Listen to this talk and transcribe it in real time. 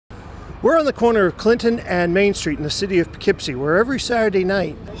We're on the corner of Clinton and Main Street in the city of Poughkeepsie, where every Saturday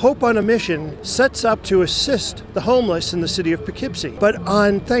night, Hope on a Mission sets up to assist the homeless in the city of Poughkeepsie. But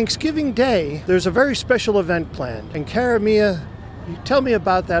on Thanksgiving Day, there's a very special event planned. And Cara Mia, you tell me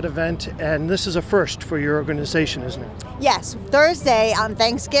about that event, and this is a first for your organization, isn't it? Yes, Thursday on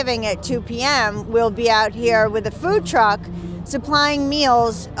Thanksgiving at 2 p.m., we'll be out here with a food truck supplying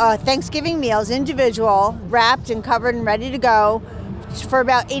meals, Thanksgiving meals, individual, wrapped and covered and ready to go, for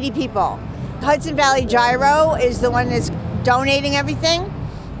about 80 people. Hudson Valley Gyro is the one that's donating everything,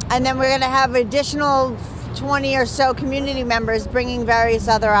 and then we're going to have additional 20 or so community members bringing various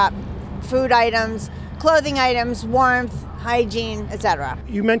other food items, clothing items, warmth, hygiene, etc.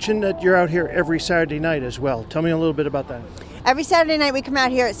 You mentioned that you're out here every Saturday night as well. Tell me a little bit about that. Every Saturday night we come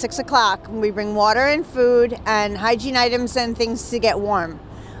out here at 6 o'clock. We bring water and food and hygiene items and things to get warm.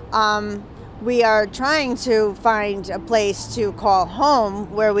 We are trying to find a place to call home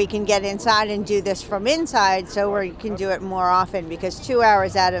where we can get inside and do this from inside, so we can do it more often, because 2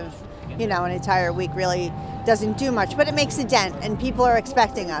 hours out of, an entire week really doesn't do much, but it makes a dent, and people are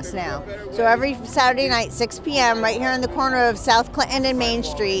expecting us now. So every Saturday night, 6 p.m., right here in the corner of South Clinton and Main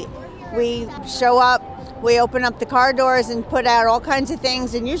Street, we show up, we open up the car doors and put out all kinds of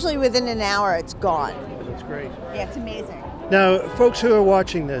things, and usually within an hour it's gone. That's great. Yeah, it's amazing. Now, folks who are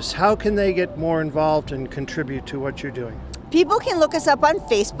watching this, how can they get more involved and contribute to what you're doing? People can look us up on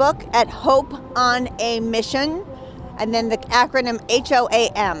Facebook at Hope on a Mission, and then the acronym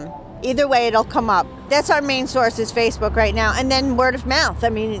HOAM. Either way, it'll come up. That's our main source, is Facebook right now, and then word of mouth. I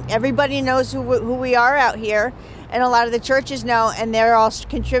mean, everybody knows who we are out here, and a lot of the churches know, and they're all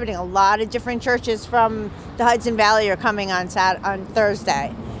contributing. A lot of different churches from the Hudson Valley are coming on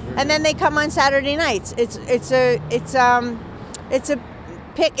Thursday. And then they come on Saturday nights. It's a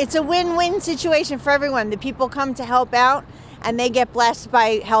win-win situation for everyone. The people come to help out, and they get blessed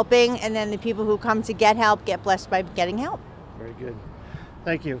by helping, and then the people who come to get help get blessed by getting help. Very good.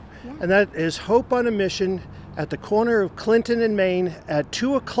 Thank you. Yeah. And that is Hope on a Mission at the corner of Clinton and Main at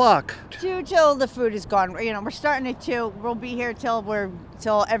 2 o'clock. 2 till the food is gone. We're starting at 2. We'll be here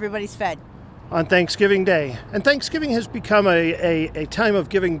till everybody's fed. On Thanksgiving Day. And Thanksgiving has become a time of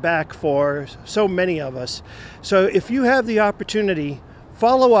giving back for so many of us. So if you have the opportunity,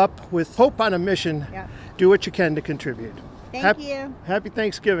 follow up with Hope on a Mission. Yeah. Do what you can to contribute. Thank you. Happy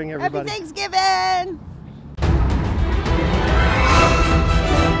Thanksgiving, everybody. Happy Thanksgiving!